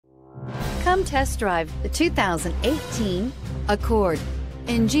Come test drive the 2018 Accord.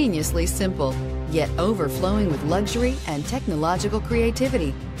 Ingeniously simple, yet overflowing with luxury and technological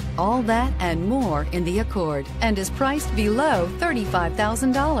creativity. All that and more in the Accord, and is priced below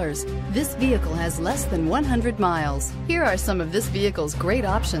 $35,000. This vehicle has less than 100 miles. Here are some of this vehicle's great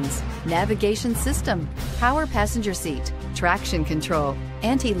options: navigation system, power passenger seat, traction control,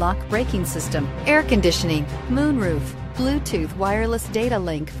 anti-lock braking system, air conditioning, moonroof, Bluetooth wireless data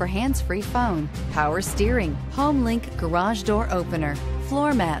link for hands-free phone, power steering, home link garage door opener,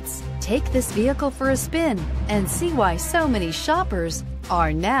 floor mats. Take this vehicle for a spin and see why so many shoppers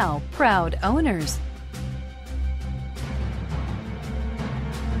are now proud owners.